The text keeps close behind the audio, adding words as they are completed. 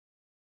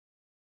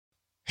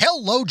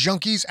Hello,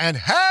 junkies, and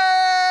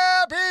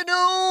Happy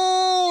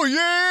New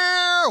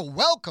Year!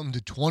 Welcome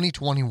to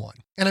 2021.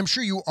 And I'm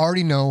sure you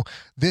already know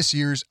this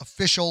year's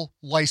official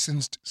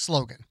licensed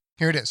slogan.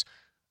 Here it is.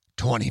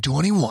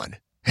 2021.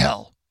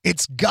 Hell,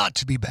 it's got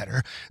to be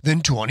better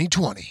than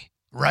 2020.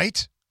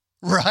 Right?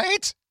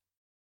 Right?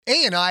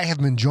 A and I have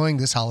been enjoying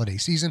this holiday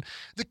season,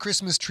 the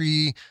Christmas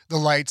tree, the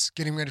lights,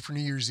 getting ready for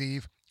New Year's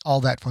Eve, all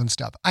that fun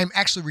stuff. I'm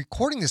actually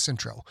recording this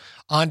intro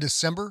on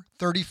December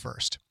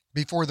 31st.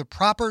 Before the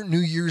proper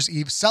New Year's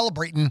Eve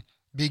celebrating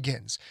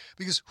begins.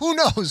 Because who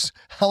knows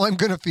how I'm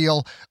going to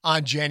feel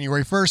on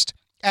January 1st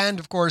and,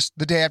 of course,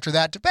 the day after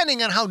that,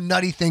 depending on how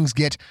nutty things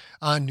get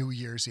on New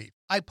Year's Eve.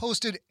 I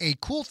posted a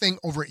cool thing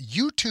over at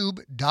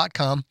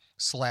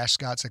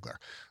youtube.com/Scott Sigler.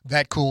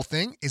 That cool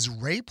thing is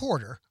Ray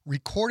Porter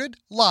recorded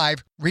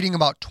live reading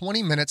about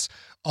 20 minutes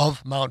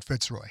of Mount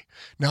Fitzroy.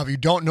 Now, if you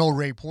don't know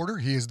Ray Porter,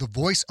 he is the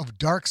voice of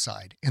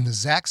Darkseid in the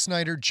Zack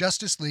Snyder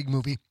Justice League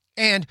movie,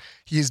 and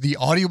he is the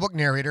audiobook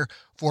narrator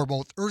for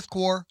both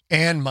EarthCore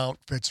and Mount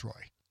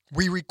Fitzroy.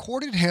 We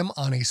recorded him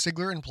on a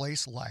Sigler in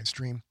Place live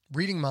stream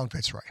reading Mount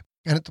Fitzroy.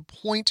 And at the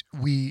point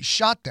we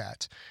shot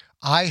that,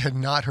 I had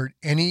not heard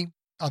any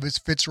of his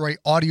Fitzroy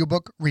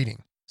audiobook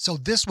reading. So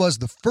this was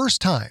the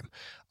first time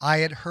I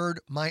had heard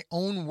my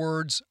own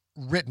words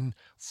written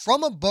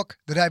from a book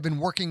that I've been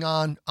working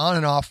on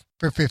and off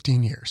for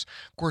 15 years.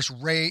 Of course,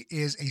 Ray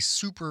is a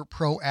super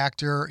pro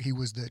actor. He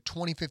was the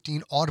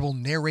 2015 Audible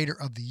Narrator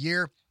of the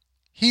Year.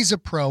 He's a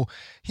pro.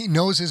 He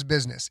knows his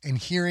business. And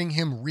hearing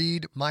him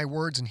read my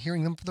words and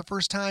hearing them for the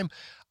first time,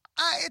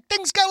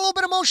 things got a little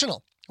bit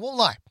emotional. I won't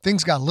lie.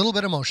 Things got a little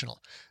bit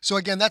emotional. So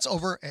again, that's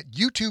over at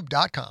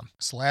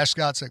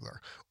youtube.com/Scott Sigler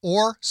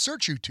or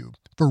search YouTube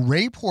for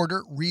Ray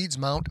Porter Reads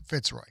Mount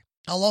Fitzroy.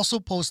 I'll also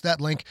post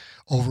that link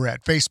over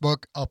at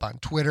Facebook, up on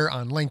Twitter,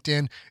 on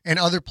LinkedIn, and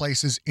other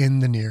places in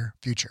the near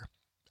future.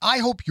 I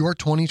hope your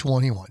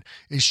 2021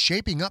 is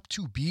shaping up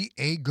to be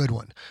a good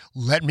one.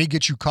 Let me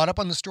get you caught up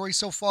on the story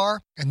so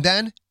far, and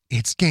then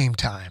it's game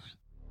time.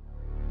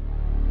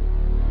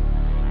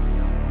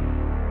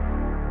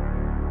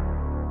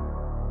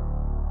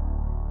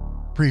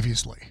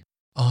 Previously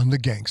on The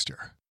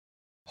Gangster.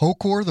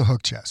 Hokor the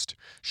Hookchest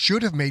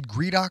should have made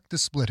Gredok the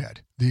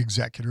Splithead the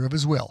executor of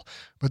his will,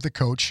 but the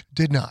coach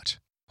did not.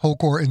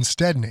 Hokor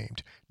instead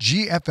named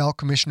GFL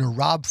Commissioner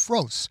Rob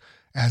Froese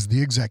as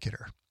the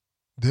executor.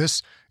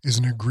 This is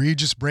an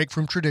egregious break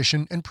from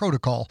tradition and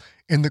protocol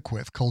in the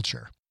Quyth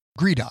culture.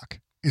 Gredok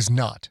is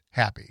not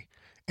happy,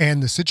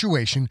 and the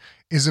situation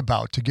is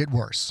about to get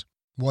worse.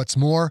 What's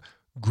more,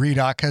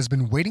 Gredok has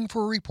been waiting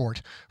for a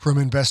report from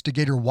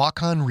investigator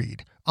Wakan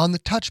Reed on the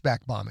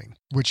touchback bombing,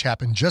 which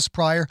happened just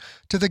prior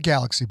to the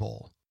Galaxy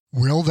Bowl.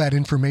 Will that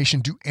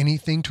information do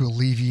anything to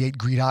alleviate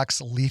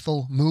Gredok's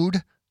lethal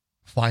mood?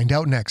 Find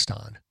out next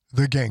on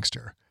The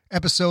Gangster,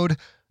 episode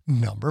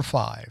number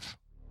 5.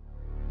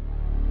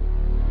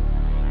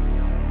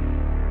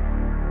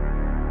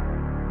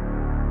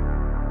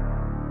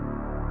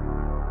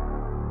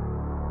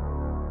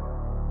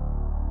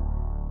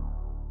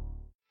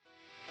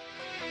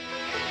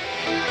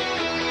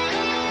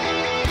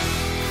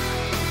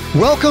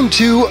 Welcome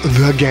to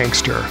The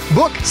Gangster,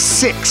 Book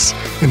 6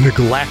 in the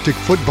Galactic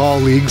Football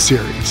League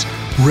series.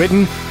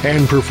 Written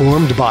and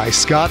performed by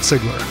Scott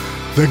Sigler.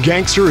 The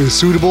Gangster is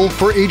suitable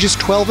for ages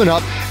 12 and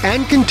up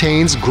and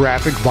contains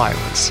graphic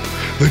violence.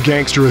 The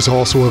Gangster is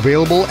also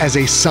available as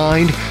a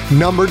signed,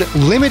 numbered,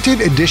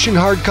 limited edition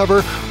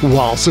hardcover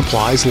while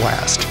supplies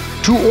last.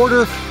 To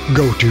order,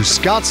 go to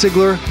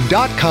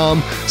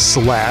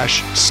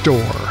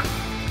scottsigler.com/store.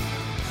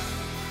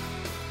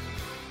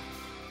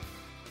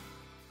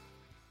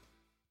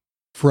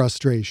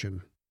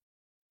 Frustration.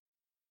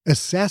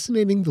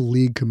 Assassinating the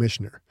league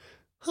commissioner.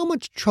 How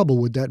much trouble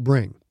would that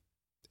bring?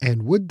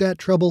 And would that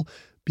trouble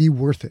be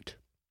worth it?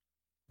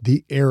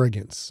 The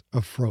arrogance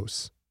of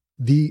Froese.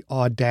 The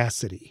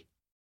audacity.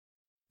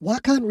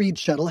 Wakan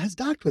Reed's shuttle has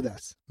docked with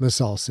us,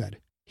 Masal said.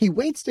 He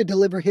waits to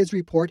deliver his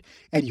report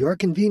at your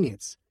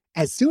convenience.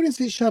 As soon as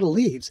his shuttle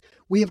leaves,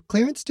 we have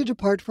clearance to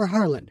depart for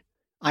Harlan.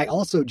 I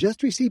also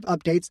just received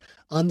updates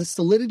on the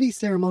solidity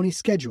ceremony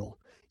schedule.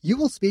 You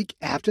will speak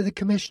after the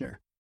commissioner.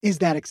 Is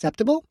that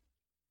acceptable?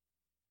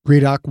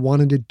 Gredok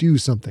wanted to do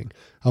something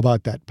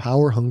about that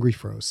power-hungry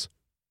Froese.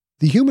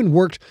 The human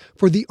worked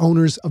for the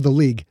owners of the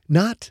league,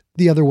 not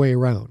the other way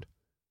around.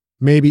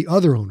 Maybe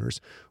other owners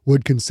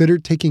would consider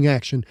taking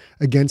action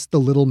against the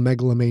little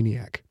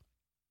megalomaniac.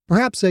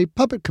 Perhaps a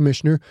puppet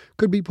commissioner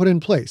could be put in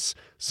place,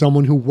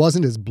 someone who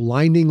wasn't as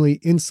blindingly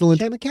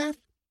insolent. Shamakath?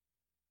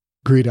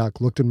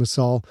 Gredok looked at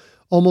Masal,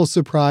 almost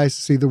surprised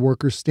to see the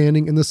workers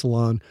standing in the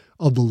salon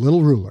of the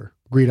Little Ruler,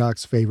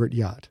 Gredok's favorite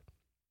yacht.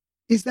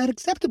 Is that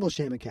acceptable,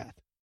 Shamakath?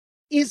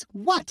 Is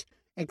what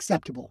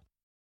acceptable?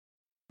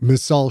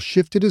 Masal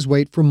shifted his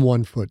weight from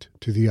one foot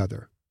to the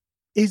other.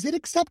 Is it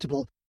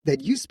acceptable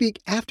that you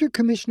speak after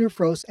Commissioner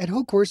Froese at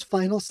Hokor's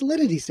final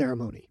solidity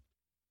ceremony?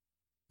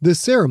 The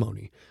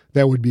ceremony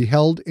that would be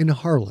held in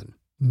Harlan,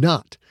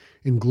 not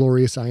in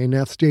glorious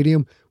Ionath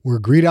Stadium, where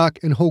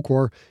Gredok and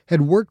Hokor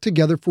had worked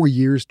together for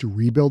years to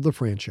rebuild the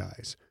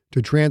franchise,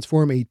 to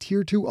transform a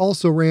Tier 2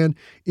 also-ran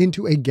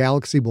into a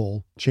Galaxy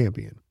Bowl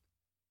champion.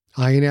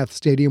 Ionath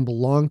Stadium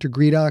belonged to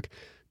Gredok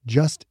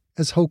just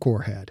as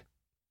Hokor had.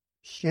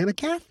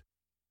 Shamakath?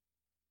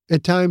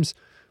 At times,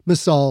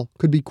 Masal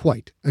could be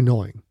quite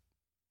annoying.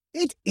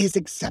 It is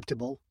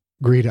acceptable,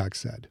 Gredok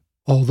said,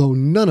 although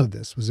none of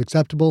this was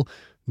acceptable,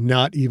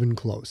 not even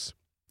close.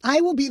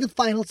 I will be the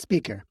final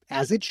speaker,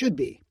 as it should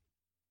be.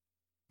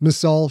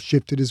 Masal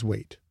shifted his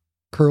weight,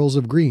 curls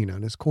of green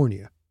on his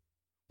cornea.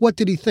 What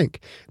did he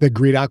think, that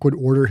Gredok would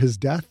order his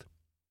death?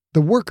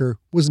 The worker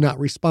was not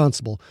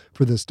responsible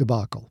for this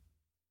debacle.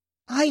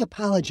 I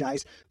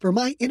apologize for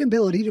my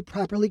inability to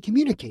properly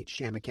communicate,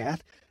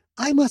 Shamakath.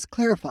 I must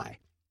clarify.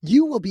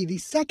 You will be the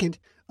second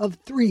of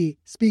 3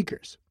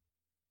 speakers.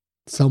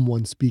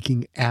 Someone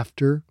speaking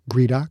after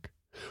Gredok?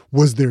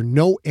 Was there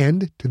no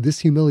end to this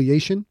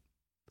humiliation?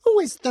 Who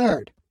is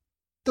third?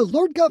 The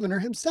Lord Governor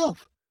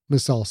himself,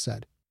 Masal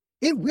said.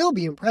 It will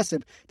be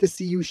impressive to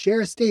see you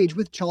share a stage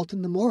with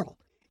Chalton the Moral.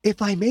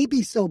 If I may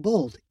be so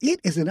bold, it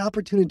is an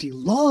opportunity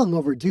long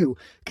overdue,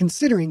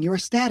 considering your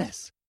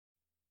status.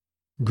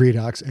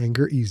 Gredok's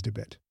anger eased a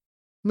bit.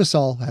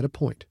 Masal had a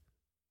point.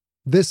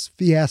 This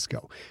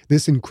fiasco,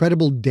 this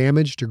incredible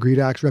damage to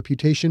Gredok's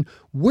reputation,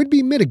 would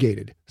be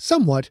mitigated,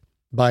 somewhat,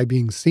 by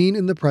being seen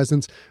in the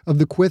presence of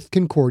the Quyth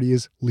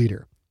Concordia's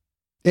leader.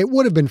 It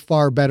would have been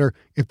far better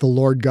if the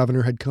Lord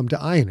Governor had come to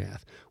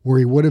Ionath, where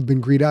he would have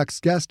been Gredok's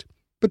guest,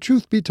 but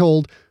truth be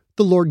told,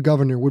 the Lord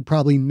Governor would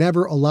probably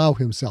never allow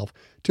himself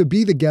to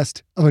be the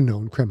guest of a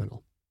known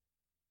criminal.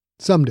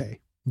 Someday,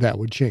 that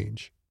would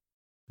change.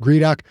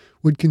 Gredok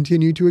would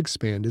continue to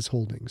expand his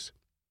holdings.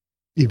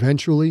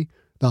 Eventually,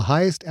 the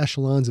highest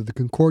echelons of the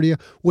Concordia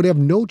would have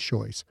no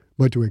choice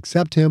but to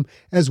accept him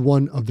as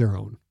one of their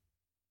own.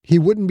 He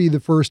wouldn't be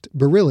the first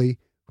Barilli,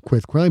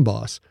 Quyth crime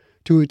boss,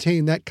 to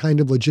attain that kind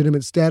of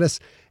legitimate status,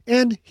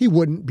 and he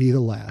wouldn't be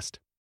the last.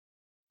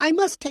 I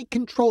must take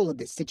control of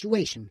this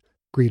situation,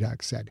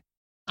 Gredok said.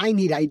 I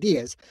need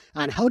ideas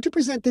on how to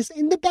present this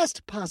in the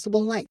best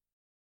possible light.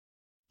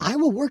 I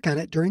will work on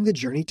it during the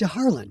journey to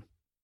Harlan.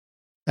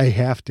 A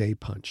half-day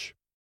punch.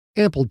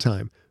 Ample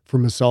time for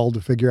Masal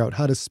to figure out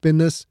how to spin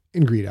this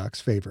in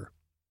Gredok's favor.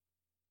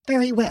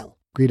 Very well,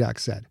 Gredok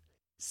said.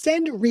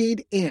 Send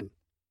Reed in.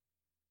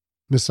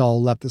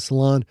 Masal left the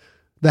salon.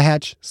 The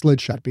hatch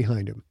slid shut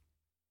behind him.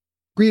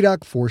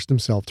 Gredok forced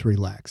himself to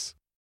relax.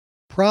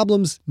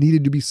 Problems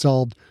needed to be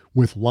solved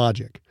with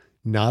logic,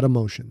 not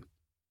emotion.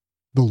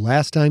 The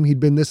last time he'd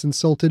been this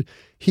insulted,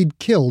 he'd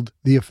killed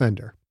the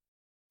offender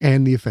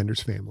and the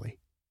offender's family,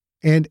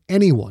 and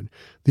anyone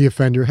the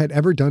offender had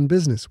ever done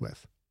business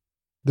with.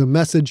 The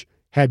message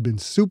had been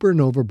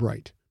supernova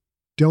bright.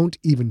 Don't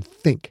even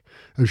think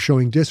of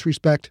showing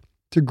disrespect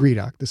to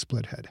Gredok the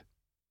Splithead.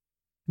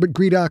 But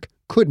Gredok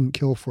couldn't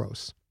kill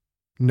Fros.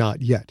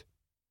 Not yet.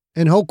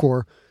 And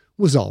Hokor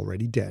was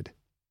already dead.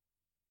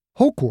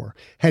 Hokor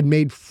had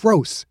made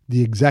Fros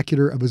the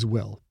executor of his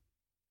will.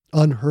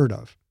 Unheard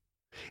of.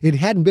 It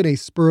hadn't been a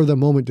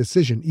spur-of-the-moment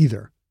decision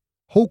either.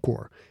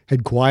 Hokor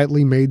had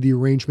quietly made the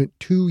arrangement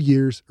 2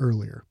 years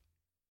earlier.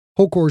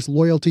 Hokor's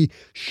loyalty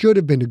should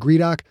have been to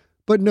Gredok,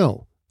 but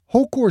no,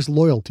 Hokor's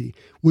loyalty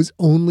was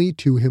only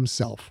to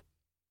himself.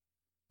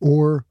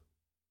 Or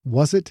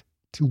was it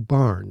to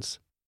Barnes?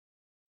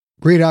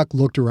 Gredok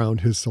looked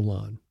around his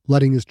salon,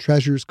 letting his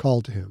treasures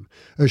call to him,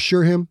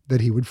 assure him that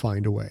he would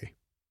find a way.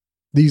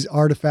 These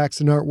artifacts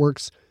and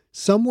artworks,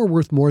 some were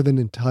worth more than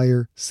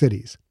entire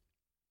cities.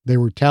 They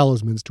were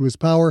talismans to his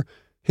power,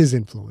 his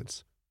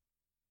influence.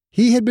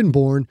 He had been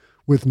born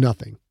with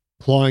nothing,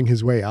 clawing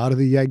his way out of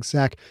the egg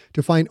sack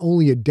to find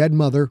only a dead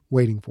mother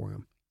waiting for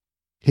him.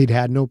 He'd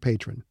had no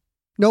patron,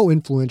 no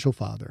influential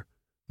father,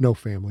 no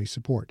family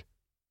support.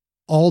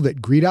 All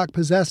that Gredok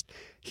possessed,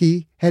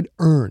 he had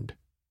earned.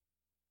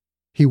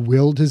 He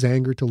willed his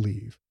anger to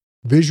leave,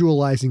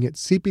 visualizing it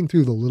seeping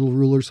through the little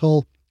ruler's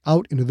hull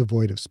out into the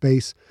void of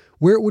space,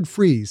 where it would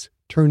freeze,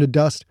 turn to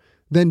dust,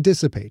 then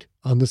dissipate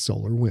on the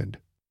solar wind.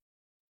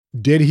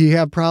 Did he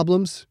have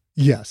problems?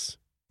 Yes.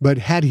 But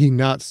had he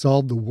not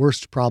solved the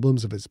worst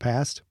problems of his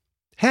past?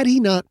 Had he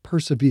not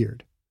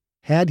persevered?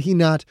 Had he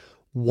not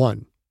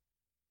won?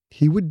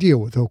 He would deal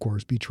with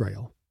Hokor's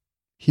betrayal.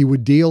 He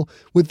would deal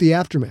with the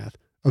aftermath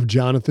of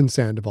Jonathan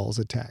Sandoval's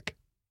attack.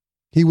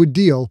 He would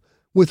deal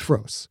with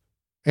Fros.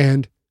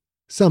 And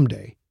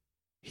someday,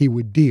 he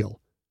would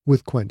deal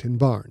with Quentin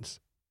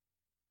Barnes.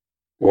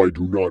 I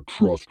do not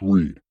trust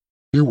Reed.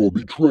 He will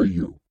betray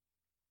you.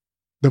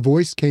 The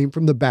voice came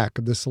from the back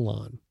of the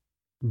salon.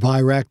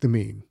 Virak the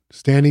Mean,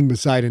 standing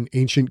beside an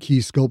ancient key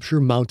sculpture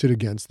mounted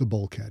against the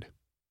bulkhead.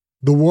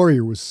 The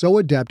warrior was so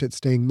adept at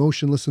staying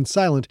motionless and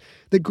silent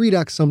that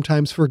Gredok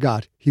sometimes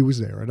forgot he was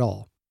there at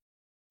all.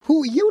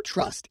 Who you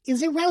trust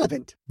is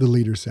irrelevant, the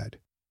leader said.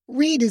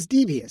 Reed is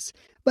devious,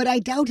 but I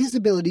doubt his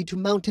ability to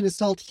mount an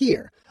assault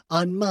here,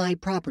 on my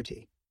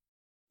property.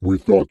 We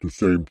thought the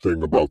same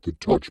thing about the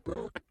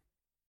touchback.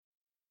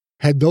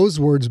 Had those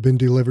words been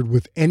delivered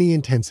with any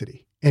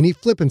intensity, any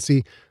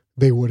flippancy,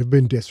 they would have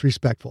been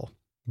disrespectful.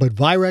 But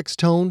Virak's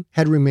tone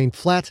had remained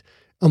flat,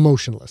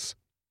 emotionless.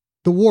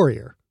 The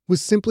warrior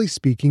was simply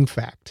speaking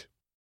fact.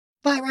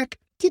 Virak,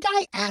 did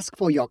I ask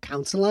for your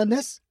counsel on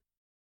this?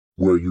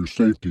 Where your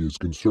safety is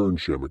concerned,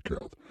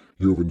 Shemikath,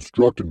 you have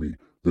instructed me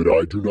that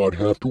I do not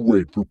have to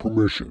wait for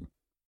permission.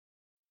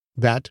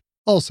 That,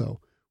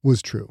 also,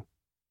 was true.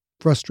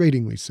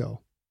 Frustratingly so.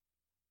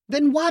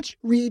 Then watch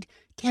Reed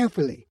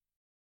carefully.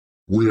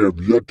 We have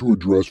yet to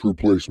address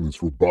replacements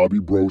for Bobby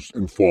Bros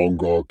and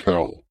Fongar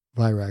Cal,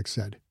 Virak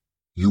said.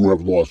 You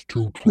have lost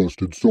 2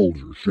 trusted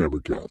soldiers,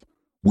 Shemikath.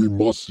 We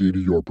must see to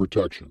your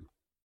protection.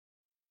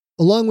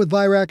 Along with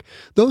Virak,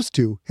 those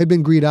 2 had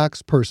been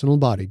Gredok's personal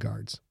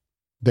bodyguards.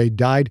 They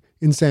died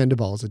in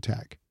Sandoval's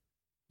attack.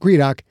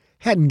 Gredok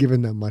hadn't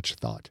given them much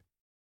thought.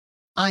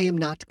 I am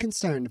not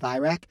concerned,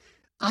 Virak.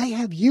 I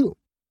have you.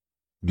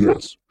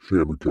 Yes,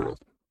 Shemikath,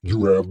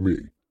 you have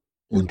me,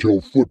 until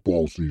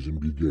football season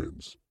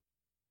begins.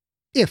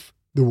 If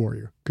the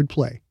warrior could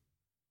play.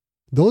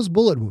 Those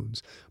bullet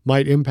wounds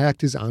might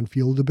impact his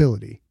on-field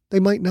ability. They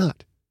might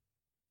not.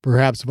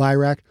 Perhaps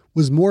Virak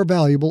was more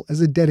valuable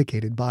as a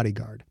dedicated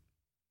bodyguard.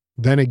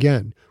 Then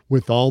again,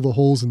 with all the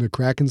holes in the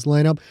Kraken's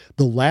lineup,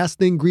 the last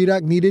thing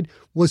Gredok needed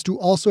was to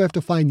also have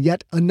to find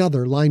yet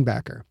another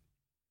linebacker.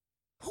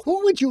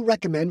 Who would you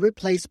recommend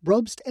replace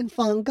Brobst and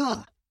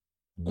Fongar?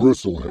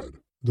 Gristlehead,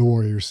 The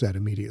warrior said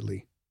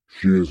immediately.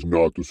 She is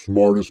not the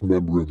smartest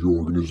member of your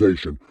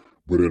organization,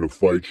 but in a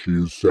fight she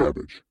is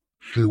savage.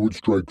 She would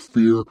strike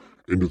fear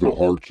into the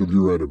hearts of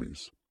your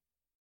enemies.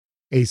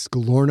 Ace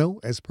Galorno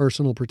as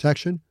personal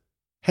protection?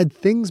 Had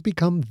things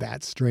become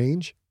that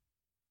strange?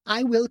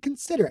 I will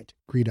consider it,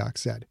 Gredok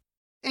said.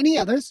 Any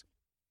others?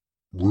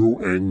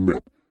 Ruang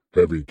Mip,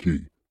 heavy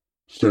key.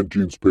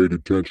 Sentience paid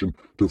attention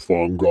to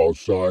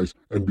Fongar's size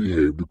and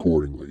behaved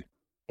accordingly.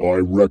 I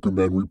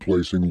recommend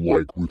replacing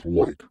like with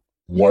like.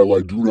 While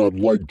I do not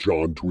like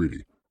John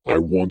Tweedy, I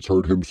once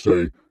heard him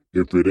say,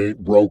 if it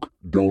ain't broke,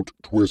 don't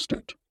twist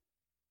it.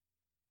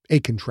 A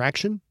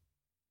contraction?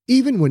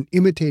 Even when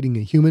imitating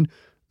a human,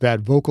 that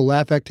vocal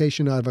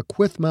affectation out of a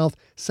quiff mouth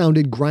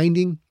sounded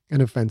grinding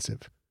and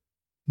offensive.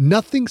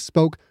 Nothing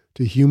spoke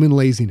to human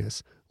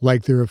laziness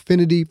like their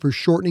affinity for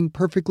shortening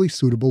perfectly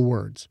suitable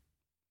words.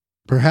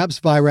 Perhaps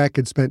Virak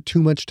had spent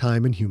too much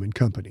time in human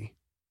company.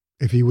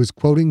 If he was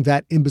quoting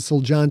that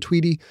imbecile John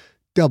Tweedy,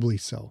 doubly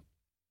so.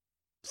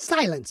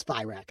 Silence,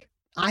 Virak.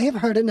 I have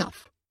heard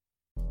enough.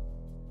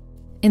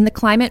 In the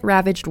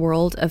climate-ravaged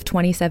world of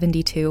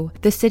 2072,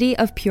 the city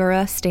of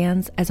Pura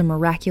stands as a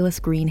miraculous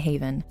green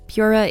haven.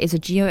 Pura is a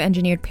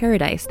geoengineered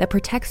paradise that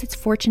protects its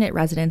fortunate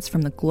residents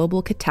from the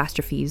global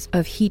catastrophes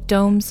of heat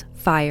domes,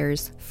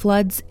 fires,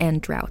 floods, and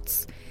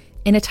droughts.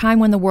 In a time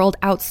when the world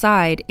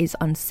outside is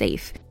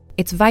unsafe,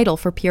 it's vital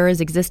for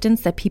Pura's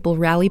existence that people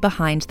rally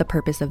behind the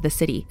purpose of the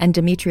city, and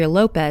Demetria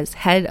Lopez,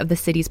 head of the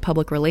city's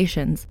public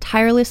relations,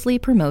 tirelessly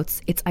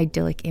promotes its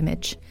idyllic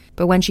image.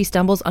 But when she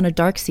stumbles on a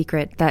dark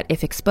secret that,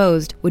 if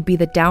exposed, would be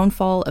the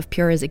downfall of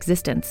Pura's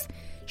existence,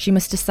 she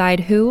must decide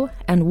who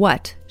and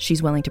what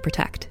she's willing to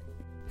protect.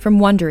 From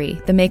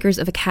Wondery, the makers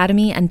of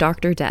Academy and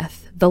Dr.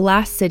 Death, The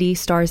Last City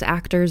stars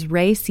actors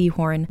Ray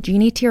Seahorn,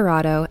 Jeannie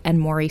Tirado, and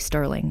Maury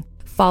Sterling.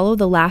 Follow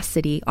The Last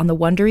City on the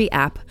Wondery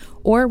app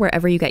or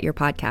wherever you get your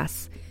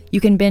podcasts.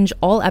 You can binge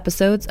all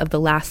episodes of The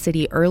Last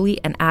City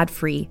early and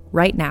ad-free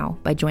right now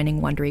by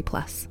joining Wondery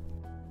Plus.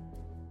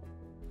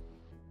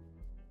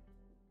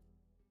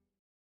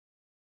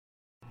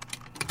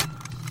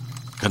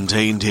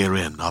 Contained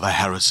herein are the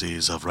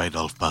heresies of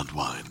Radolf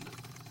Burntwine,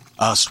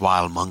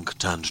 erstwhile monk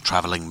turned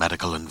traveling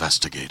medical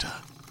investigator.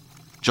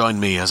 Join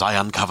me as I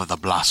uncover the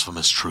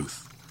blasphemous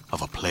truth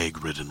of a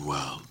plague-ridden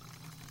world,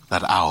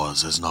 that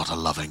ours is not a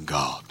loving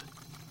God,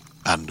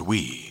 and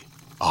we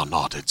are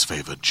not its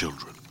favored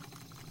children.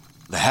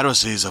 The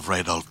heresies of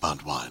Radolf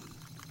Burntwine,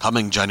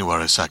 coming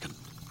January 2nd,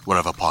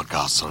 wherever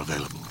podcasts are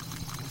available.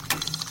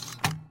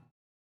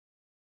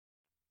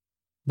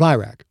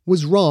 Virak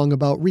was wrong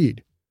about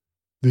Reed.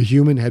 The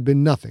human had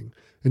been nothing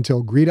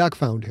until Gredok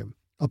found him,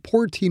 a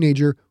poor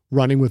teenager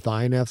running with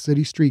INF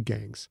City street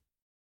gangs.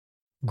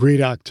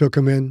 Gredok took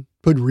him in,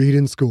 put Reed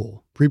in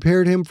school,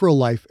 prepared him for a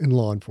life in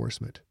law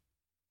enforcement.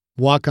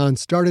 Wakon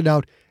started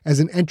out as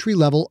an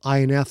entry-level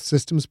INF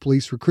Systems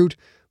Police recruit,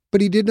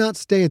 but he did not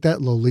stay at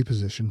that lowly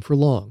position for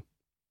long.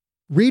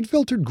 Reed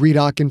filtered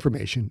Gredok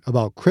information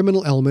about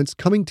criminal elements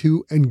coming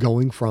to and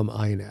going from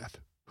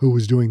INF, who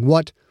was doing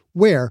what,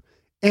 where,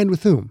 and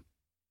with whom.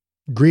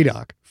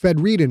 Gredok fed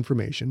Reed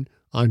information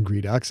on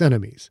Gredok's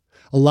enemies,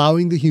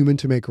 allowing the human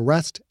to make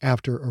arrest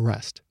after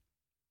arrest.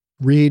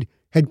 Reed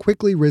had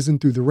quickly risen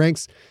through the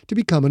ranks to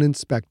become an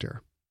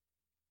inspector.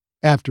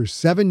 After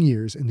 7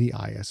 years in the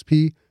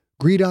ISP,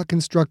 Gredok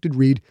instructed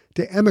Reed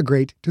to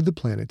emigrate to the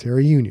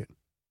Planetary Union.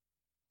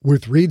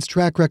 With Reed's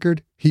track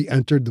record, he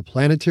entered the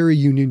Planetary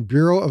Union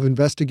Bureau of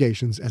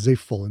Investigations as a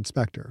full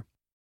inspector.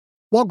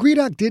 While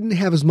Gredok didn't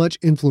have as much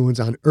influence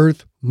on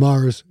Earth,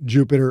 Mars,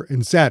 Jupiter,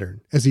 and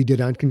Saturn as he did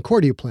on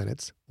Concordia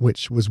planets,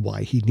 which was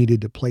why he needed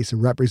to place a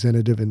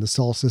representative in the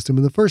Sol system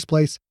in the first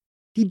place,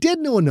 he did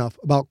know enough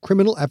about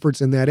criminal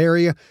efforts in that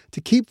area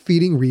to keep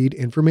feeding Reed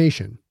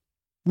information.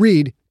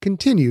 Reed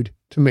continued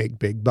to make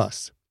big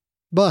busts.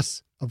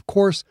 Busts of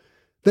course,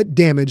 that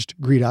damaged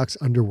Gredok's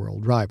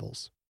underworld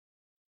rivals.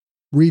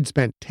 Reed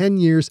spent 10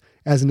 years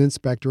as an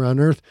inspector on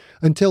Earth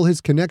until his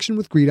connection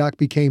with Gredok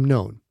became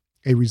known,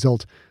 a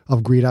result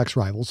of Gredok's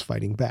rivals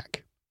fighting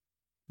back.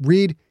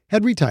 Reed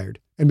had retired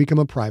and become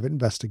a private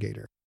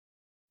investigator.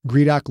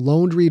 Gredok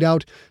loaned Reed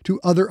out to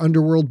other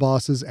underworld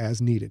bosses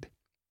as needed.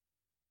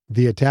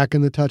 The attack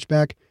in the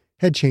touchback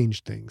had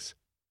changed things.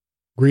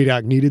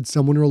 Gredok needed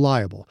someone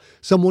reliable,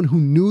 someone who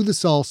knew the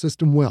Sol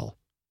system well.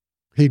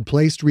 He'd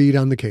placed Reed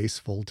on the case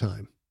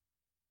full-time.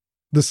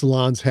 The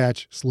salon's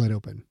hatch slid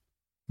open.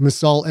 Miss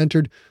Sol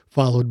entered,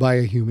 followed by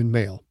a human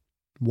male,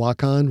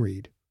 Wakan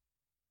Reed.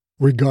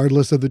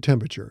 Regardless of the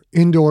temperature,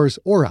 indoors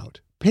or out,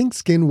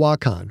 pink-skinned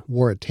Wakan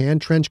wore a tan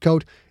trench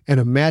coat and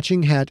a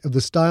matching hat of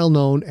the style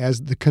known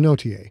as the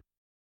canotier.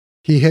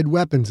 He had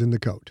weapons in the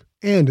coat,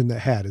 and in the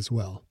hat as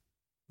well.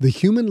 The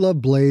human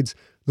loved blades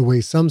the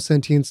way some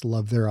sentients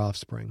love their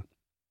offspring.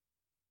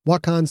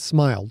 Wakan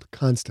smiled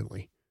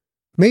constantly.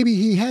 Maybe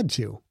he had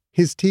to.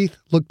 His teeth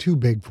looked too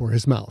big for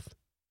his mouth.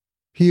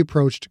 He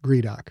approached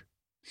Gredok.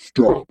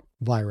 Stop,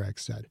 Virax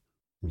said.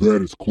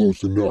 That is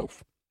close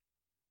enough.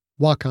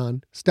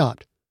 Wakan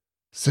stopped.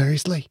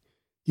 Seriously?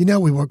 You know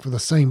we work for the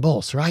same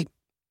boss, right?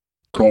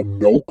 Come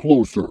no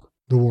closer,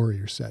 the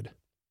warrior said.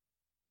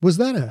 Was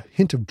that a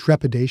hint of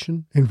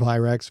trepidation in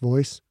Virax's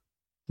voice?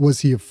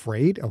 Was he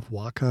afraid of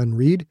Wakan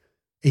Reed,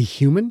 a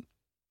human?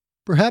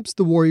 Perhaps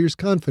the warrior's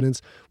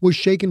confidence was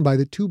shaken by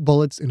the 2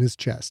 bullets in his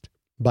chest,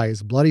 by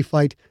his bloody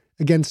fight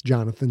against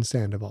Jonathan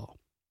Sandoval.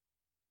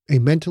 A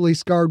mentally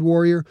scarred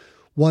warrior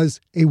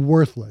was a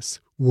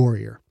worthless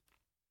warrior.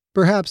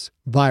 Perhaps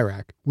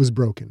Virax was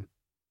broken.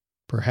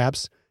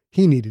 Perhaps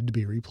he needed to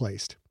be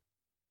replaced.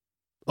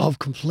 I've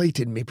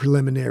completed my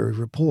preliminary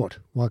report,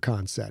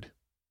 Wakan said.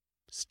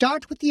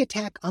 Start with the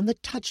attack on the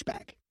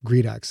touchback,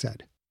 Gredok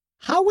said.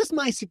 How was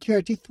my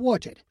security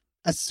thwarted?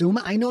 Assume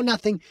I know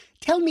nothing.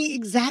 Tell me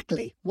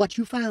exactly what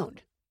you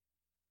found.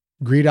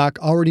 Gredok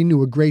already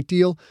knew a great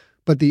deal,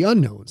 but the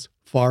unknowns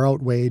far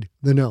outweighed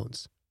the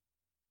knowns.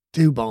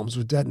 2 bombs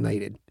were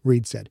detonated,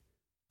 Reed said.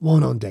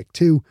 1 on deck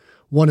 2,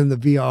 1 in the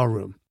VR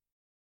room.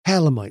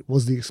 Halimite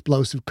was the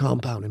explosive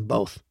compound in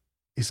both.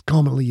 It's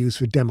commonly used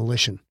for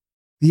demolition.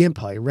 The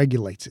Empire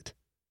regulates it.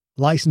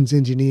 Licensed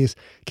engineers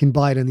can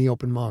buy it in the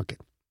open market.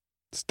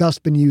 Stuff's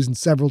been used in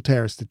several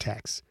terrorist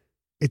attacks.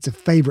 It's a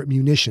favorite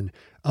munition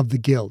of the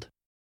Guild.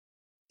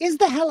 Is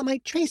the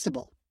Halimite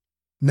traceable?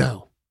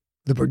 No.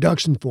 The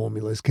production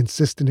formula is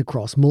consistent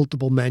across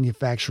multiple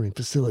manufacturing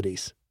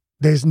facilities.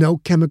 There's no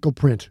chemical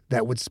print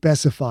that would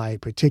specify a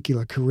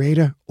particular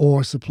creator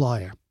or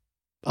supplier.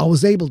 I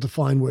was able to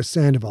find where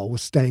Sandoval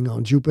was staying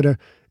on Jupiter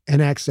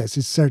and access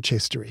his search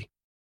history.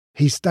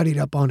 He studied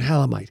up on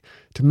Halimite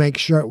to make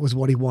sure it was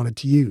what he wanted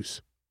to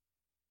use.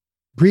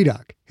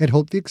 Gredok had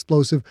hoped the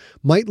explosive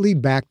might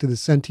lead back to the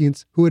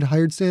sentients who had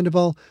hired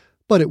Sandoval,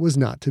 but it was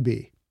not to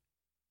be.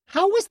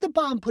 How was the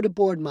bomb put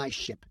aboard my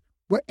ship?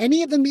 Were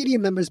any of the media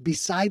members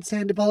besides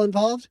Sandoval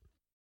involved?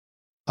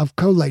 I've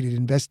collated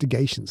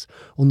investigations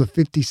on the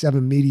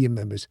 57 media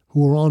members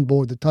who were on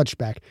board the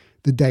touchback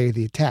the day of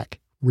the attack,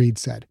 Reed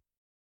said.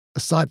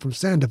 Aside from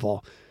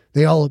Sandoval,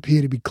 they all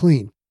appear to be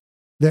clean.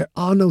 There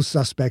are no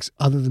suspects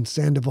other than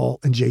Sandoval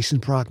and Jason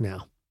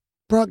Prochnow.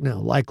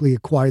 Prochnow likely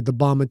acquired the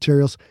bomb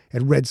materials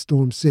at Red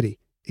Storm City,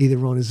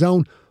 either on his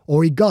own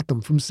or he got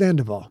them from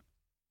Sandoval.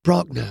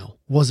 Prochnow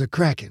was a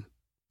Kraken.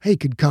 He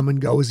could come and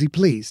go as he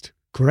pleased,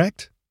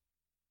 correct?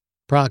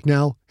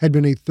 Prochnow had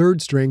been a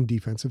third-string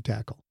defensive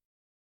tackle.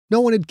 No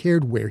one had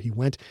cared where he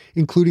went,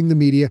 including the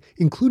media,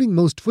 including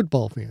most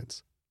football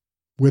fans.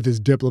 With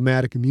his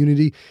diplomatic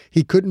immunity,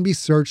 he couldn't be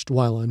searched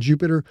while on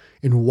Jupiter,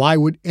 and why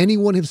would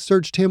anyone have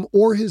searched him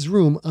or his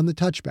room on the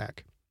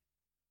touchback?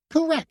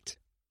 Correct.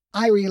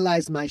 I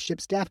realized my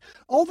ship staff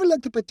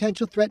overlooked the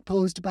potential threat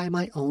posed by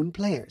my own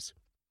players.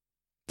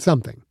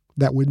 Something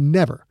that would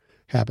never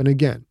happen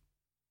again.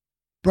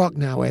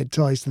 Prochnow had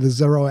ties to the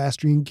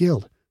Zoroastrian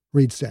Guild,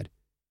 Reed said.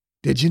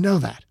 Did you know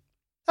that?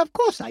 Of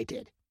course I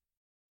did.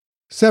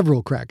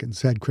 Several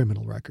Krakens had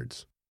criminal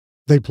records.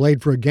 They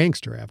played for a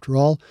gangster, after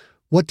all.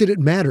 What did it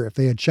matter if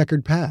they had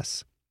checkered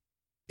pasts?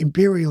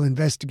 Imperial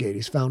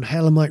investigators found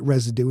Halimite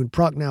residue in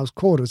Prochnow's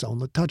quarters on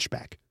the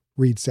touchback,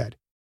 Reed said.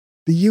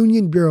 The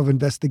Union Bureau of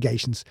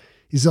Investigations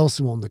is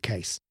also on the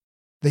case.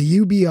 The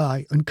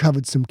UBI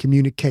uncovered some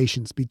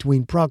communications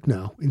between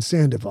Prochnow and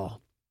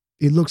Sandoval.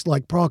 It looks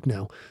like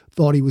Prochnow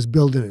thought he was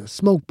building a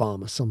smoke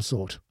bomb of some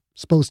sort,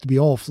 supposed to be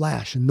all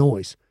flash and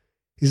noise.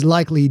 It's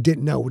likely he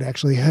didn't know it would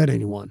actually hurt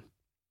anyone.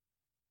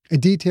 A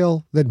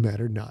detail that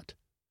mattered not.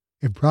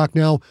 If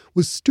Prochnow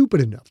was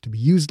stupid enough to be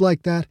used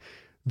like that,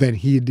 then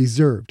he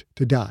deserved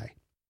to die.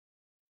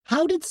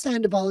 How did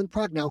Sandoval and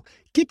Prochnow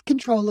get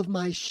control of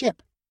my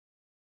ship?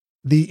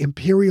 The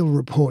Imperial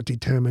report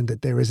determined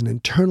that there is an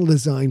internal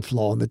design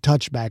flaw in the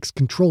touchback's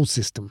control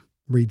system,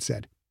 Reed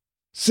said.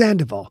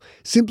 Sandoval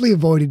simply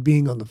avoided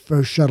being on the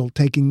first shuttle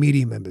taking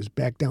media members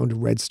back down to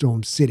Red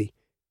Storm City.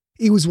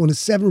 He was one of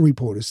 7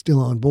 reporters still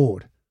on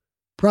board.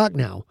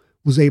 Prochnow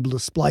was able to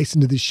splice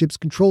into the ship's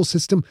control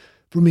system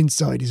from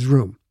inside his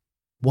room.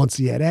 Once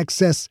he had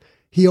access,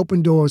 he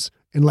opened doors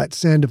and let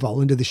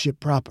Sandoval into the ship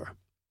proper.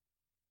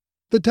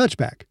 The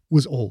touchback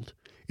was old,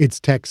 its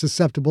tech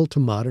susceptible to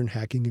modern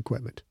hacking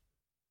equipment.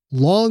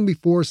 Long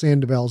before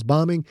Sandoval's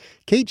bombing,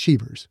 Kate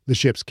Cheevers, the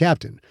ship's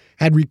captain,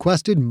 had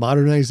requested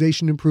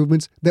modernization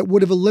improvements that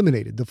would have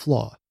eliminated the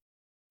flaw.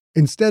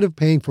 Instead of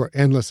paying for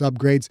endless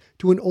upgrades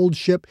to an old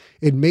ship,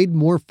 it made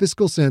more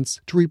fiscal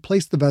sense to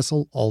replace the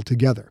vessel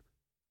altogether,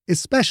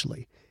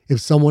 especially if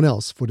someone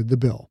else footed the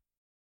bill.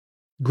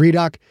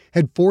 Gredok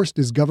had forced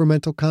his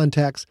governmental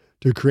contacts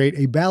to create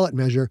a ballot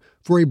measure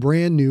for a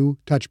brand new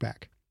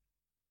touchback.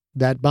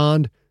 That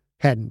bond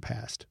hadn't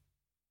passed.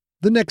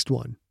 The next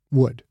one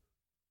would.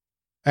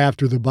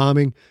 After the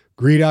bombing,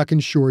 Gredok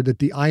ensured that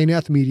the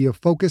Ioneth media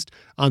focused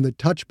on the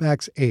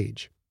touchback's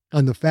age,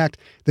 on the fact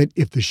that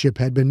if the ship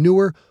had been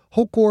newer,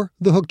 Hokor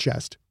the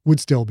Hookchest would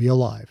still be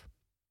alive.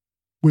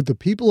 With the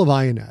people of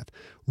Ioneth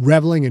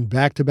reveling in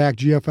back-to-back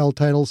GFL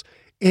titles,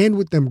 and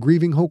with them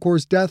grieving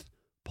Hokor's death,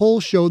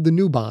 polls showed the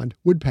new bond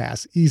would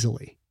pass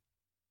easily.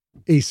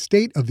 A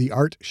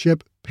state-of-the-art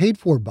ship paid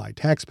for by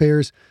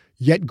taxpayers,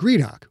 yet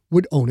Gredok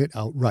would own it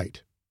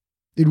outright.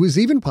 It was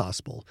even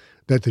possible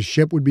that the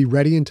ship would be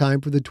ready in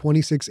time for the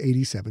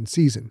 2687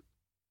 season.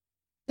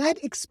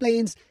 That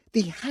explains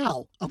the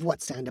how of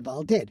what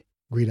Sandoval did,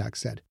 Gredok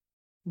said.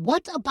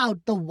 What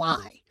about the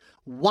why?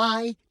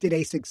 Why did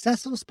a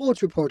successful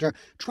sports reporter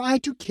try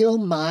to kill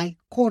my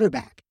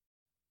quarterback?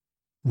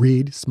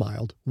 Reed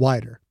smiled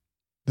wider.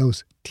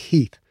 Those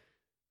teeth.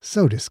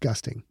 So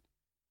disgusting.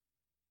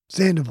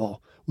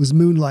 Sandoval was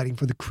moonlighting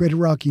for the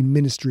Creterakian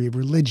Ministry of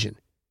Religion.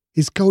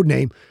 His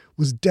codename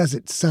was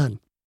Desert Sun.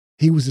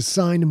 He was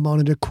assigned to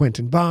monitor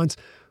Quentin Barnes,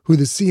 who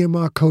the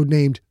CMR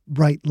codenamed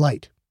Bright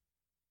Light.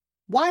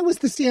 Why was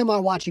the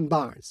CMR watching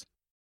Barnes?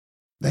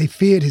 They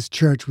feared his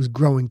church was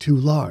growing too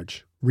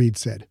large, Reed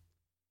said.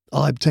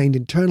 I obtained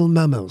internal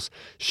memos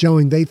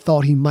showing they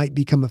thought he might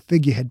become a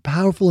figurehead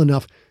powerful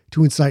enough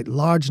to incite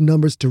large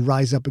numbers to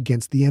rise up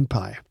against the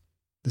Empire.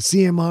 The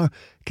CMR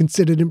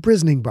considered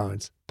imprisoning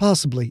Barnes,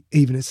 possibly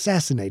even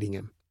assassinating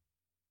him.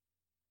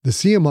 The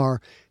CMR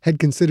had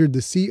considered the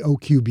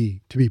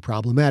COQB to be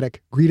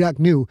problematic, Gredok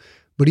knew,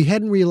 but he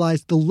hadn't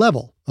realized the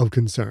level of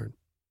concern.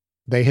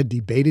 They had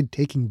debated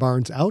taking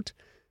Barnes out?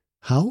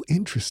 How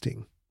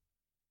interesting.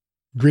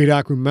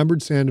 Gredok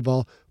remembered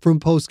Sandoval from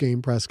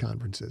post-game press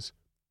conferences.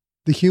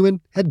 The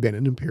human had been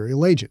an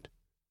Imperial agent.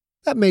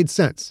 That made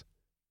sense.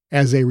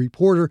 As a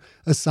reporter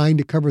assigned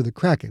to cover the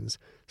Krakens,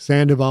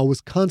 Sandoval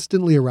was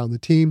constantly around the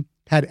team,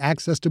 had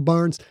access to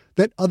Barnes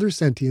that other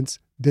sentients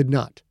did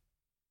not.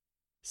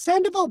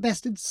 Sandoval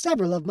bested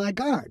several of my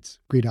guards,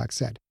 Gredok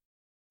said.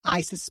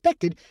 I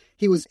suspected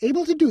he was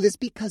able to do this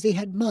because he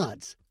had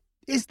mods.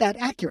 Is that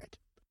accurate?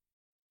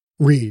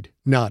 Reed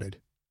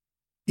nodded.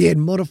 He had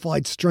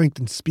modified strength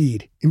and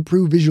speed,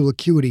 improved visual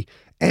acuity,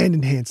 and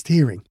enhanced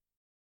hearing.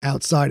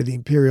 Outside of the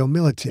Imperial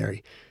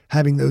military,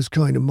 having those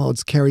kind of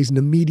mods carries an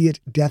immediate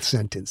death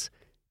sentence.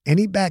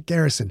 Any back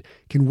garrison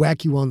can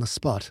whack you on the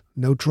spot,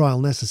 no trial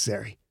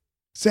necessary.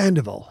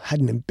 Sandoval had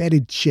an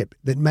embedded chip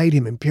that made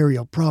him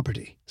Imperial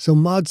property, so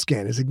mod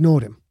scanners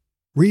ignored him.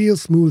 Real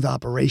smooth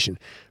operation,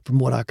 from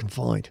what I can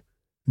find.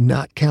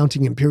 Not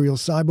counting Imperial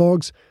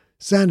cyborgs,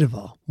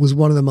 Sandoval was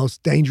one of the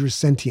most dangerous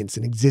sentients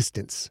in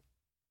existence.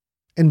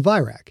 And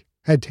Virak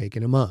had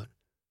taken him on.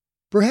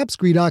 Perhaps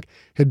Gredok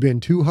had been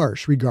too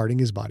harsh regarding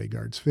his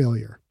bodyguard's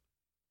failure.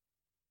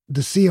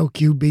 The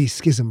COQB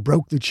schism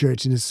broke the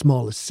church in its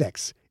smallest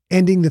sects,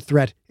 ending the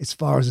threat as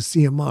far as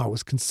the CMR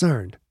was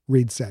concerned,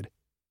 Reed said.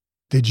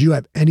 Did you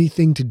have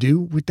anything to do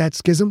with that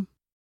schism?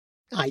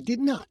 I did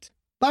not.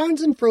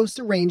 Barnes and Frost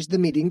arranged the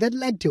meeting that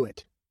led to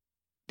it.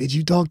 Did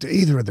you talk to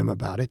either of them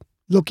about it?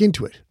 Look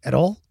into it at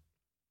all?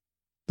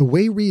 The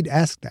way Reed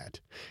asked that,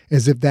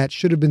 as if that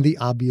should have been the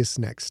obvious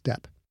next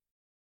step.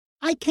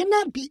 I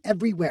cannot be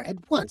everywhere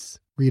at once,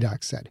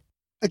 Gredok said.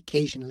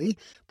 Occasionally,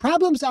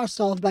 problems are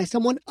solved by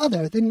someone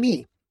other than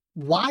me.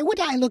 Why would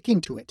I look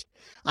into it?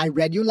 I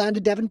read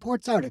Yolanda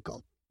Davenport's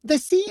article. The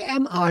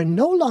CMR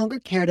no longer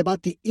cared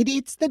about the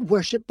idiots that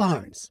worship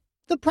Barnes.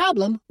 The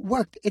problem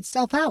worked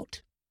itself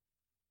out.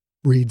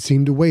 Reed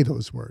seemed to weigh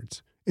those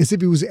words, as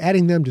if he was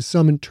adding them to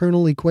some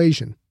internal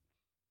equation.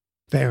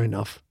 Fair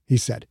enough, he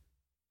said.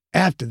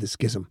 After the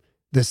schism,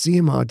 the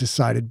CMR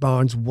decided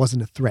Barnes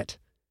wasn't a threat.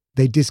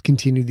 They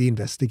discontinued the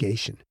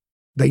investigation.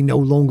 They no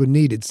longer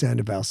needed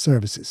Sandoval's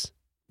services.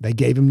 They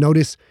gave him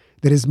notice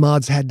that his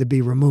mods had to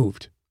be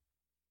removed.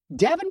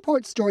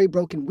 Davenport's story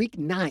broke in week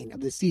 9 of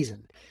the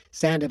season.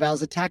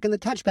 Sandoval's attack on the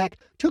touchback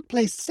took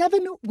place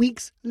 7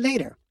 weeks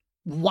later.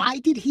 Why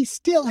did he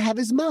still have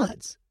his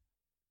mods?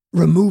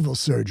 Removal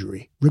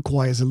surgery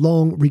requires a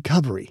long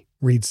recovery,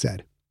 Reed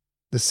said.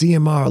 The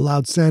CMR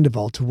allowed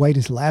Sandoval to wait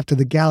until after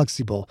the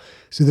Galaxy Bowl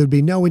so there'd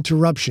be no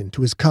interruption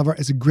to his cover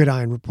as a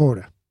gridiron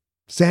reporter.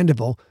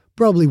 Sandoval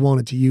probably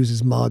wanted to use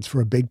his mods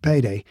for a big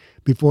payday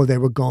before they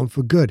were gone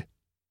for good.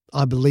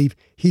 I believe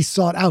he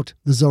sought out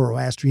the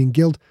Zoroastrian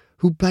Guild,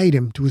 who paid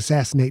him to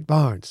assassinate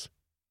Barnes.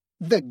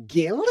 The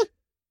Guild?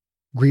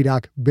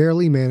 Gredok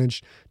barely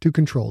managed to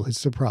control his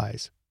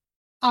surprise.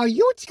 Are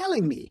you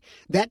telling me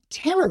that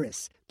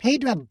terrorists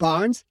paid to have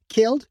Barnes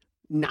killed?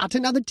 Not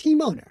another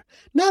team owner.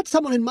 Not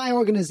someone in my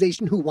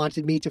organization who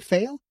wanted me to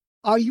fail?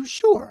 Are you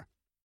sure?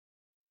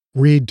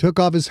 Reed took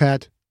off his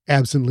hat,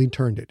 absently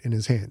turned it in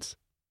his hands.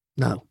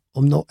 No,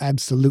 I'm not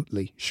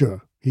absolutely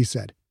sure, he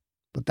said.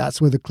 But that's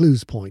where the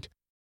clues point.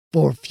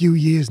 For a few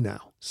years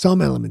now,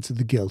 some elements of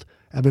the guild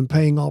have been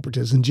paying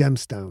operatives in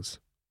gemstones.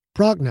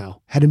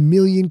 Prochnow had 1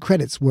 million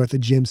credits worth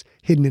of gems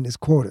hidden in his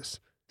quarters.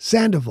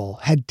 Sandoval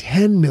had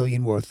 10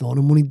 million worth on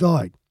him when he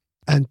died.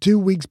 And 2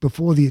 weeks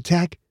before the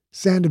attack,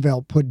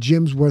 Sandoval put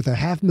gems worth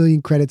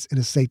 500,000 credits in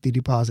a safety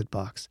deposit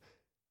box.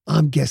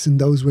 I'm guessing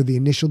those were the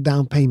initial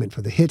down payment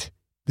for the hit.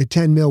 The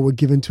 10 mil were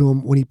given to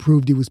him when he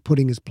proved he was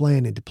putting his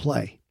plan into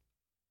play.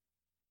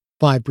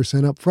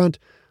 5% up front,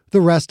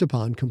 the rest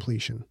upon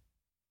completion.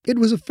 It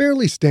was a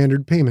fairly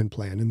standard payment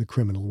plan in the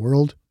criminal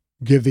world.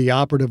 Give the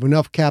operative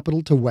enough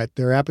capital to whet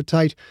their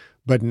appetite,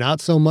 but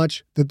not so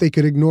much that they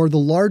could ignore the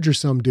larger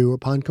sum due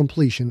upon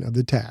completion of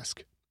the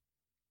task.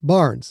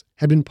 Barnes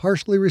had been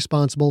partially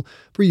responsible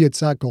for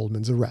Yitzhak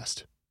Goldman's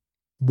arrest.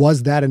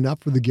 Was that enough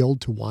for the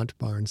guild to want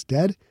Barnes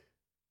dead?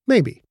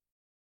 Maybe.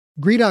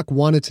 Gredok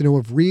wanted to know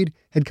if Reed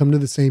had come to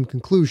the same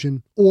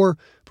conclusion, or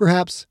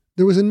perhaps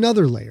there was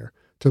another layer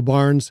to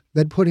Barnes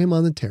that put him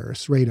on the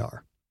terrorist's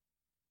radar.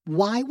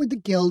 Why would the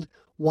guild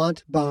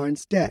want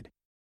Barnes dead?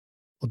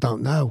 I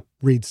don't know,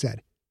 Reed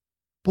said.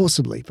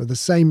 Possibly for the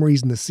same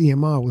reason the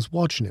CMR was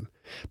watching him,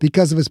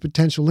 because of his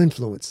potential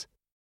influence.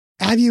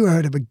 Have you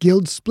heard of a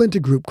guild splinter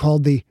group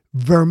called the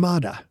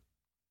Vermada?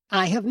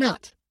 I have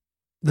not.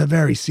 They're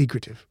very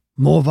secretive,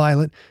 more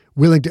violent,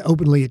 willing to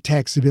openly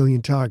attack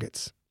civilian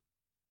targets.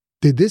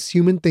 Did this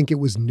human think it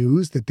was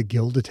news that the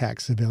guild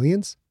attacked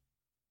civilians?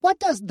 What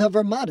does the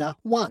Vermada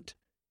want?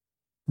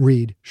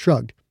 Reed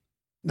shrugged.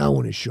 No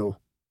one is sure.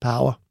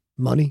 Power,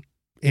 money,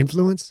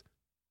 influence?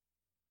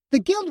 The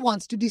guild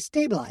wants to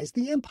destabilize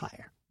the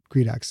Empire,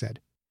 Gredok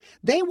said.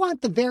 They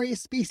want the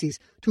various species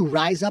to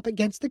rise up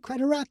against the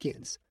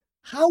Creterakians.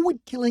 How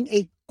would killing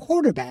a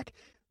quarterback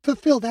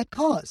fulfill that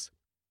cause?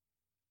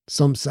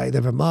 Some say the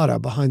Vermada are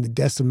behind the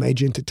deaths of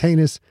major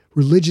entertainers,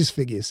 religious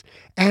figures,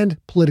 and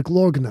political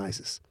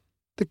organizers.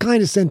 The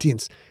kind of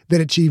sentience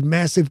that achieve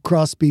massive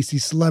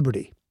cross-species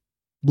celebrity,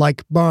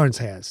 like Barnes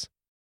has.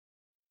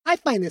 I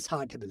find this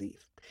hard to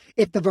believe.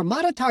 If the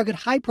Vermada target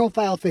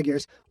high-profile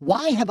figures,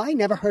 why have I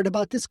never heard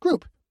about this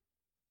group?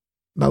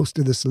 Most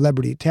of the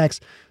celebrity attacks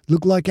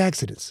look like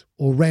accidents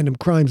or random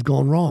crimes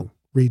gone wrong,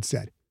 Reed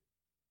said.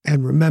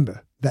 And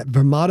remember that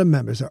Vermada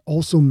members are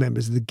also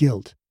members of the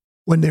guild.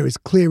 When there is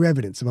clear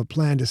evidence of a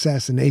planned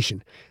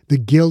assassination, the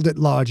guild at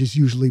large is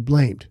usually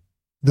blamed.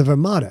 The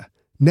Vermada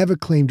never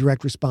claim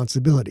direct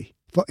responsibility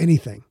for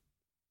anything.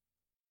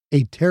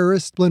 A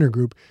terrorist splinter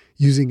group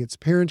using its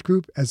parent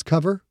group as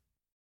cover?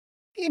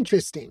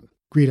 Interesting,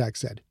 Gredok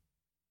said.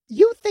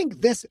 You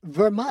think this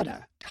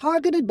Vermada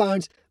targeted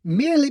Barnes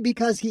merely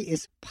because he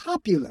is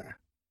popular?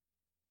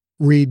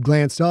 Reed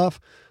glanced off,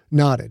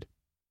 nodded.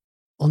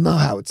 I'll know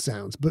how it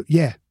sounds, but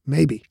yeah,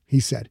 maybe, he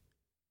said.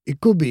 It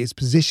could be his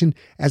position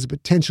as a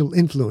potential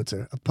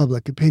influencer of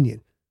public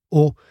opinion.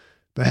 Or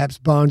perhaps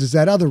Barnes has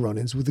had other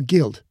run-ins with the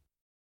guild.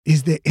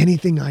 Is there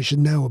anything I should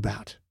know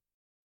about?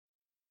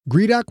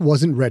 Gredok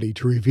wasn't ready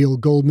to reveal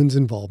Goldman's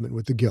involvement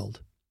with the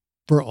guild.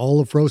 For all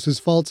of Frose's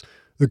faults,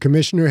 the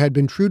commissioner had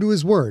been true to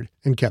his word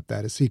and kept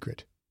that a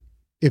secret.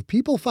 If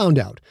people found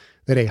out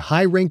that a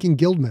high-ranking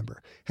guild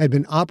member had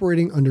been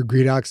operating under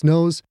Gredok's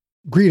nose,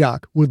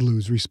 Gredok would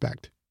lose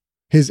respect.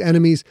 His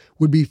enemies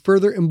would be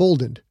further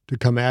emboldened to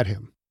come at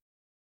him.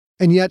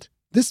 And yet,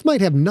 this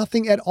might have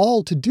nothing at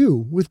all to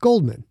do with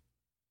Goldman.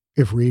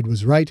 If Reed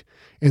was right,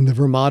 and the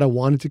Vermada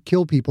wanted to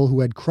kill people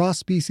who had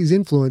cross-species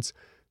influence,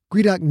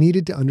 Gredok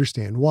needed to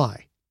understand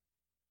why.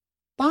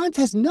 Barnes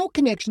has no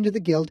connection to the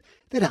guild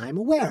that I'm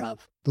aware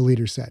of, the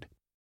leader said.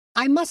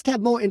 I must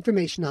have more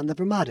information on the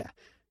Vermada.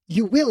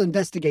 You will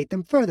investigate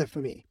them further for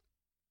me.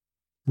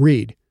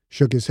 Reed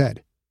shook his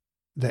head.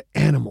 The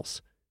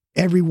animals.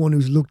 Everyone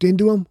who's looked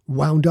into them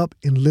wound up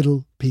in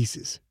little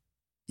pieces.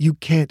 You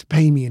can't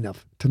pay me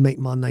enough to make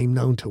my name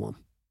known to them.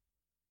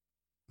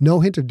 No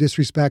hint of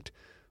disrespect.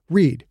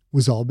 Reed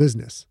was all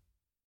business.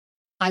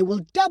 I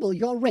will double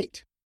your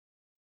rate.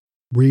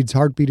 Reed's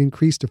heartbeat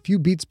increased a few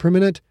beats per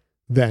minute,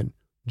 then,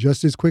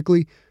 just as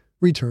quickly,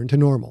 returned to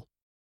normal.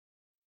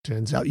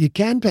 Turns out you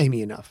can pay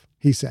me enough,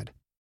 he said.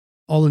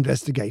 I'll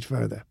investigate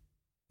further.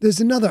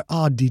 There's another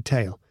odd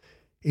detail.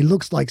 It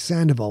looks like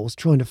Sandoval was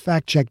trying to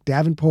fact-check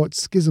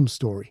Davenport's schism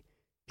story.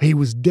 He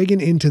was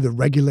digging into the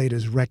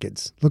regulator's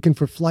records, looking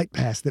for flight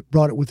paths that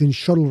brought it within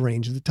shuttle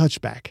range of the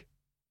touchback.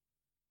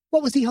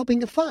 What was he hoping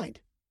to find?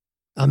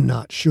 I'm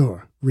not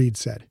sure, Reed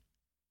said.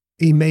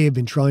 He may have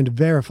been trying to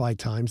verify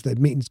times that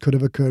meetings could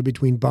have occurred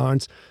between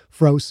Barnes,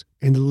 Frose,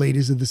 and the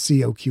leaders of the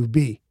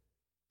COQB.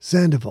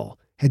 Sandoval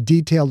had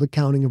detailed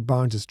accounting of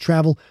Barnes's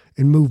travel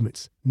and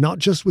movements, not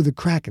just with the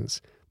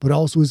Krakens, but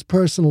also his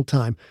personal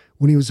time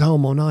when he was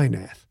home on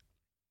Ionath.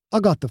 I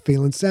got the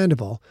feeling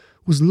Sandoval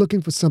was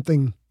looking for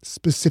something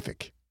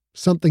specific,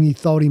 something he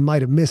thought he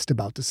might have missed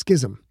about the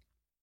schism.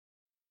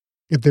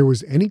 If there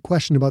was any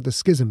question about the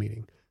schism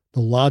meeting, the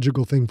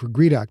logical thing for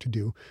Gredok to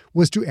do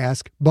was to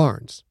ask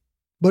Barnes.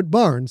 But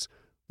Barnes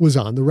was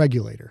on the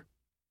regulator.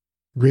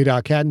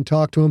 Gredok hadn't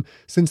talked to him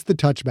since the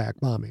touchback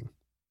bombing.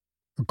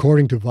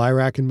 According to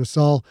Virak and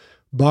Masal,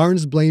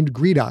 Barnes blamed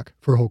Gredok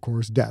for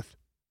Hokor's death.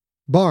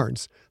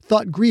 Barnes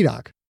thought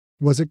Gredok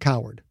was a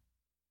coward,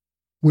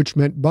 which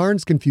meant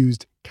Barnes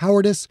confused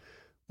cowardice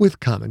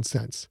with common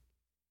sense.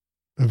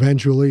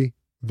 Eventually,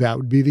 that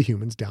would be the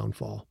human's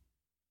downfall.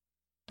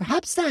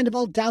 Perhaps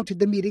Sandoval doubted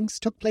the meetings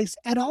took place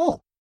at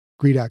all,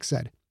 Gredok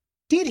said.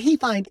 Did he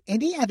find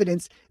any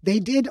evidence they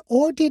did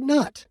or did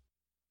not?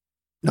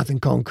 Nothing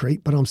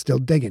concrete, but I'm still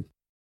digging.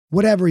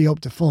 Whatever he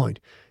hoped to find,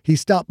 he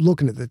stopped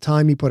looking at the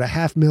time he put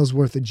 $500,000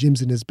 worth of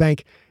gems in his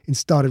bank and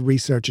started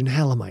researching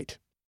Halamite.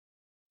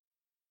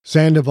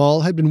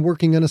 Sandoval had been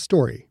working on a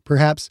story.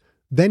 Perhaps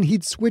then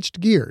he'd switched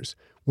gears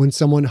when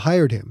someone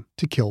hired him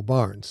to kill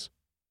Barnes.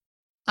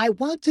 I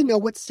want to know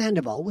what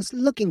Sandoval was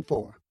looking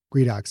for,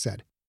 Gredok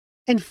said,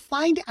 and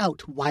find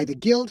out why the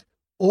Guild,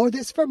 or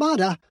this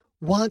Fermata,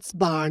 wants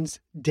Barnes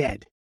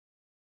dead.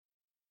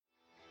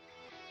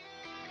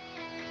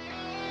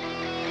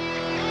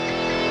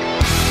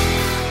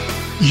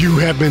 You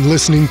have been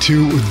listening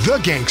to The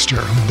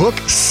Gangster, Book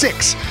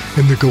 6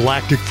 in the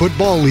Galactic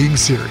Football League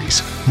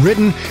series,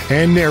 written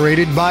and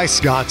narrated by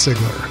Scott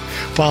Sigler.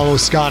 Follow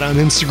Scott on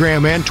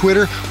Instagram and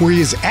Twitter, where he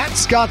is at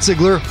Scott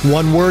Sigler,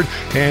 one word,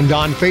 and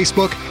on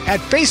Facebook at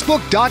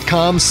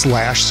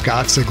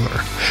facebook.com/Scott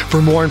Sigler. For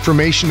more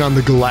information on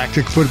the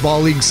Galactic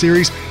Football League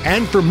series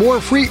and for more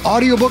free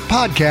audiobook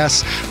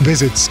podcasts,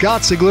 visit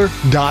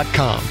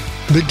scottsigler.com.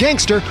 The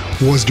Gangster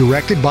was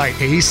directed by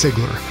A.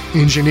 Sigler,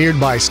 engineered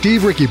by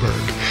Steve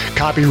Rickyberg.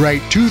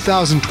 Copyright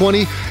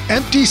 2020,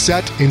 Empty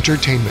Set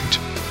Entertainment.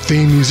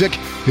 Theme music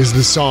is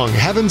the song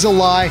Heaven's a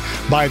Lie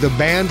by the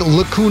band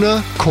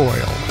Lacuna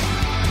Coil.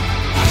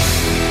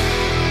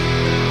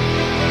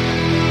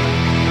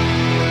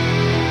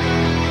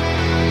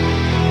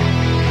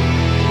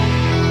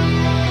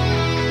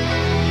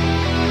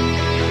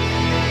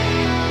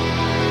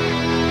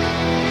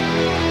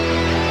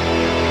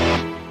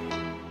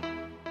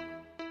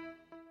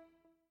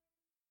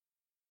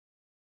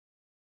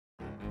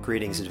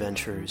 Greetings,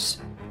 adventurers.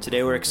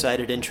 Today we're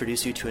excited to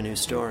introduce you to a new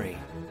story,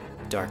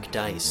 Dark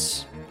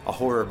Dice, a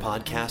horror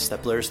podcast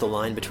that blurs the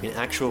line between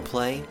actual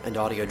play and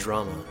audio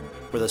drama,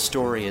 where the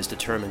story is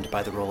determined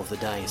by the roll of the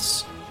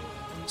dice.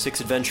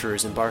 6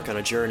 adventurers embark on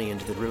a journey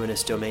into the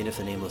ruinous domain of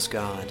the Nameless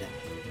God.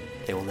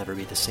 They will never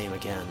be the same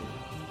again.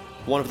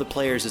 One of the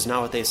players is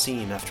not what they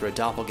seem after a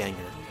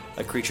doppelganger,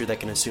 a creature that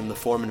can assume the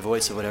form and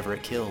voice of whatever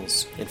it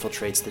kills,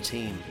 infiltrates the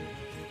team.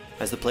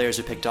 As the players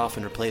are picked off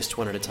and replaced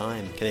one at a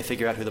time, can they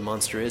figure out who the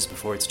monster is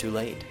before it's too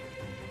late?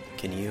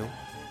 Can you?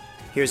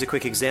 Here's a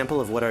quick example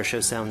of what our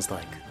show sounds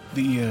like.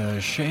 The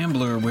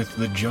shambler with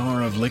the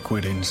jar of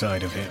liquid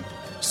inside of him.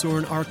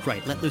 Soren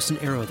Arkwright let loose an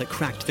arrow that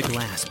cracked the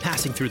glass,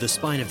 passing through the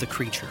spine of the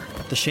creature.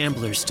 The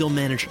shambler still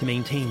managed to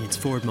maintain its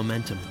forward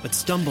momentum, but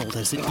stumbled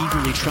as it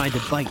eagerly tried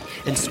to bite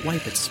and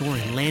swipe at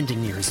Soren,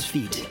 landing near his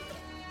feet.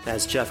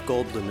 As Jeff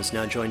Goldblum has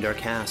now joined our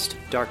cast,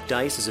 Dark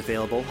Dice is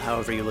available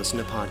however you listen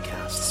to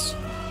podcasts.